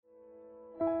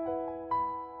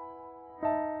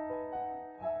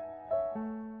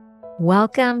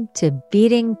Welcome to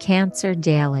Beating Cancer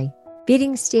Daily.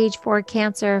 Beating stage 4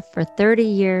 cancer for 30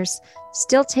 years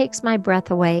still takes my breath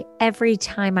away every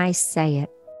time I say it.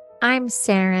 I'm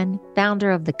Saren, founder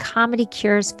of the Comedy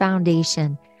Cures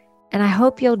Foundation, and I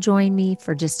hope you'll join me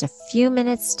for just a few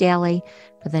minutes daily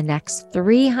for the next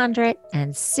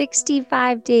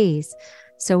 365 days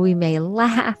so we may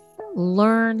laugh,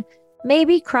 learn,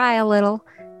 maybe cry a little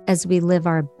as we live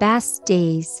our best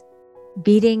days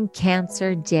beating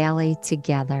cancer daily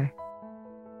together.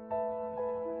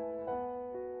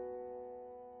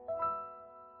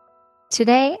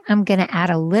 Today, I'm going to add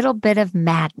a little bit of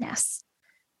madness.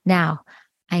 Now,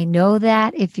 I know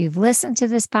that if you've listened to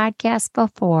this podcast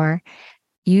before,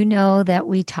 you know that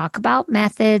we talk about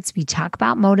methods, we talk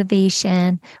about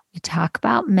motivation, we talk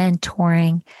about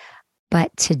mentoring,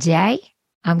 but today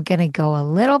I'm going to go a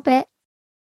little bit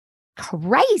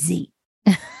crazy.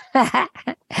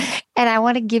 And I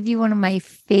want to give you one of my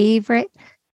favorite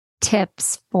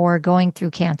tips for going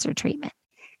through cancer treatment.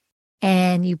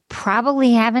 And you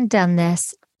probably haven't done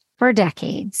this for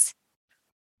decades,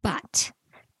 but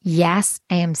yes,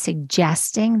 I am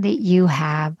suggesting that you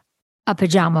have a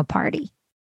pajama party.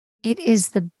 It is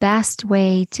the best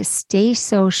way to stay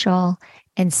social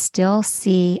and still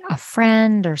see a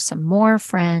friend or some more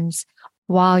friends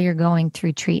while you're going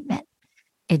through treatment.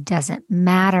 It doesn't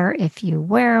matter if you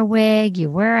wear a wig,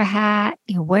 you wear a hat,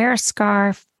 you wear a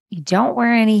scarf, you don't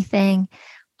wear anything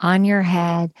on your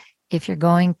head. If you're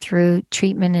going through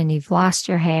treatment and you've lost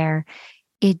your hair,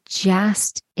 it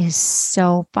just is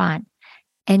so fun.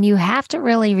 And you have to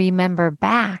really remember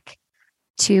back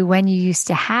to when you used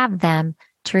to have them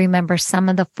to remember some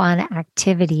of the fun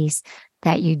activities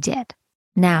that you did.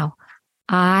 Now,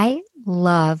 I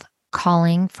love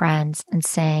calling friends and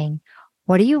saying,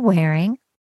 "What are you wearing?"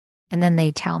 And then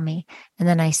they tell me, and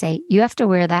then I say, "You have to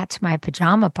wear that to my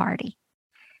pajama party."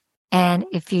 And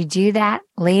if you do that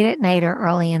late at night or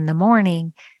early in the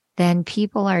morning, then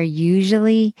people are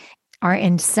usually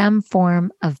in some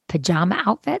form of pajama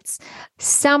outfits.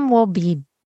 Some will be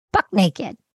buck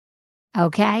naked.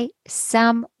 Okay.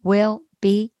 Some will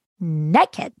be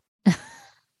naked.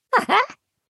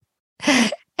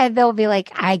 And they'll be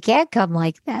like, "I can't come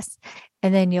like this."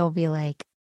 And then you'll be like,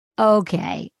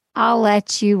 "Okay, I'll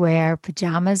let you wear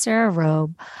pajamas or a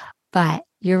robe, but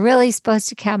you're really supposed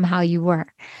to come how you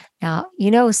were." Now, you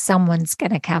know someone's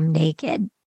going to come naked.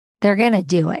 They're going to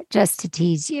do it just to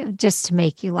tease you, just to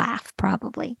make you laugh,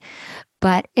 probably.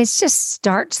 But it just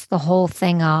starts the whole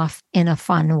thing off in a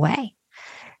fun way.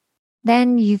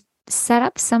 Then you set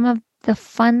up some of the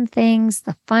fun things,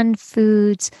 the fun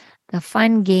foods, the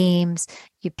fun games.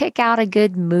 You pick out a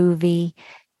good movie.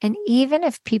 And even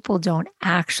if people don't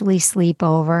actually sleep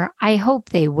over, I hope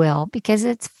they will because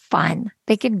it's fun.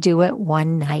 They can do it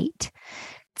one night.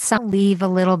 Some leave a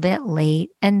little bit late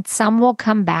and some will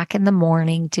come back in the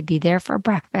morning to be there for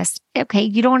breakfast. Okay,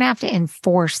 you don't have to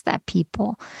enforce that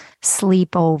people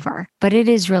sleep over, but it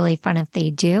is really fun if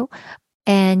they do.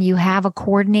 And you have a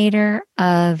coordinator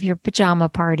of your pajama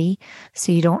party,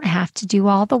 so you don't have to do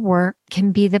all the work.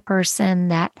 Can be the person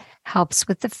that helps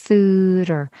with the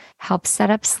food or helps set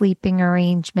up sleeping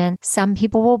arrangements. Some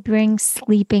people will bring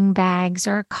sleeping bags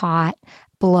or a cot,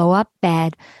 blow up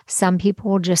bed. Some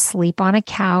people will just sleep on a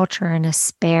couch or in a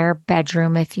spare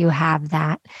bedroom if you have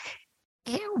that.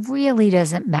 It really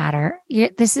doesn't matter.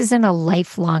 This isn't a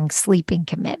lifelong sleeping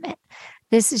commitment.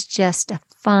 This is just a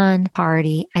fun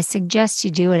party. I suggest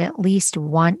you do it at least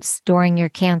once during your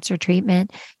cancer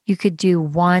treatment. You could do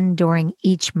one during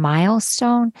each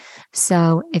milestone.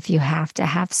 So if you have to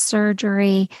have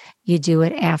surgery, you do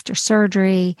it after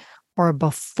surgery or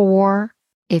before.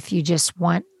 If you just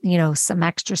want, some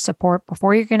extra support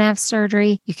before you're going to have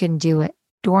surgery, you can do it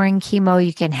during chemo.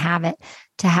 You can have it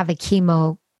to have a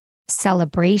chemo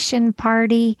celebration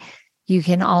party. You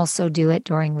can also do it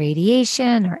during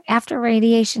radiation or after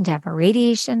radiation to have a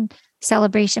radiation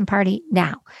celebration party.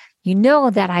 Now, you know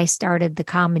that I started the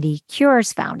Comedy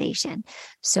Cures Foundation.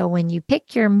 So when you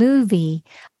pick your movie,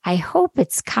 I hope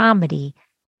it's comedy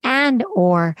and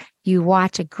or you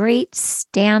watch a great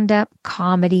stand-up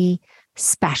comedy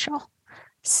special.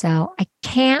 So I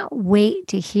can't wait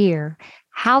to hear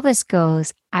how this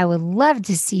goes. I would love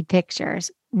to see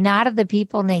pictures, not of the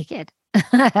people naked.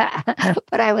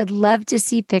 But I would love to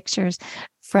see pictures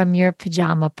from your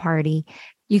pajama party.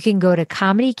 You can go to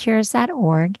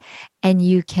comedycures.org and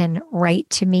you can write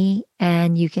to me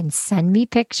and you can send me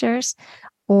pictures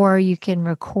or you can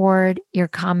record your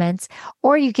comments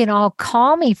or you can all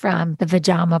call me from the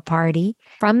pajama party.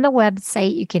 From the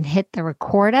website, you can hit the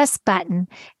record us button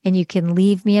and you can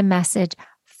leave me a message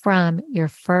from your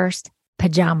first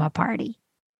pajama party.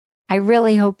 I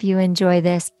really hope you enjoy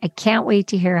this. I can't wait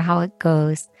to hear how it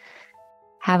goes.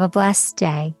 Have a blessed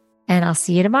day, and I'll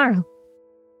see you tomorrow.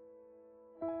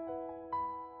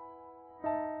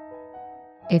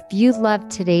 If you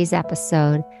loved today's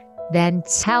episode, then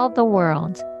tell the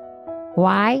world.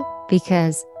 Why?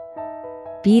 Because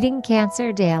Beating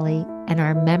Cancer Daily and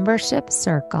our membership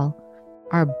circle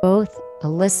are both a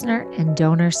listener and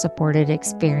donor supported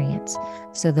experience.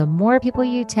 So the more people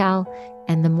you tell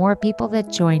and the more people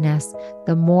that join us,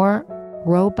 the more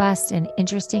robust and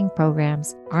interesting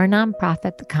programs our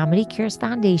nonprofit, the Comedy Cures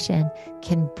Foundation,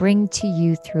 can bring to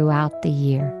you throughout the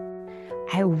year.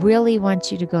 I really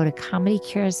want you to go to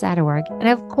comedycures.org. And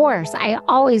of course, I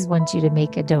always want you to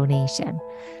make a donation.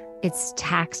 It's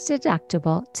tax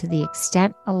deductible to the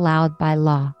extent allowed by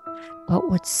law. But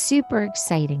what's super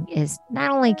exciting is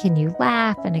not only can you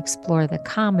laugh and explore the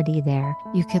comedy there,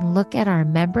 you can look at our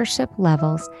membership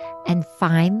levels and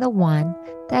find the one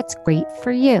that's great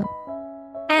for you.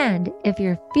 And if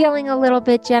you're feeling a little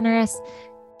bit generous,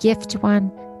 gift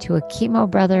one to a chemo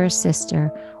brother or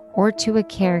sister, or to a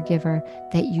caregiver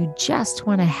that you just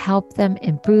want to help them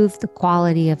improve the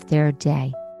quality of their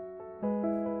day.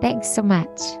 Thanks so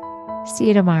much. See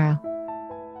you tomorrow.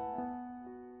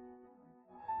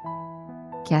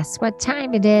 Guess what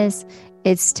time it is?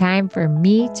 It's time for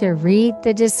me to read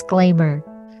the disclaimer.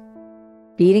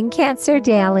 Beating Cancer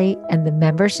Daily and the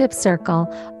membership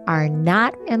circle are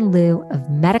not in lieu of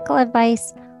medical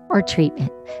advice or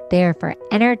treatment. They are for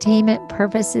entertainment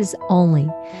purposes only.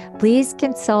 Please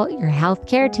consult your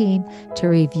healthcare team to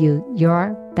review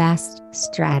your best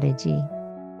strategy.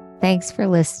 Thanks for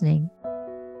listening.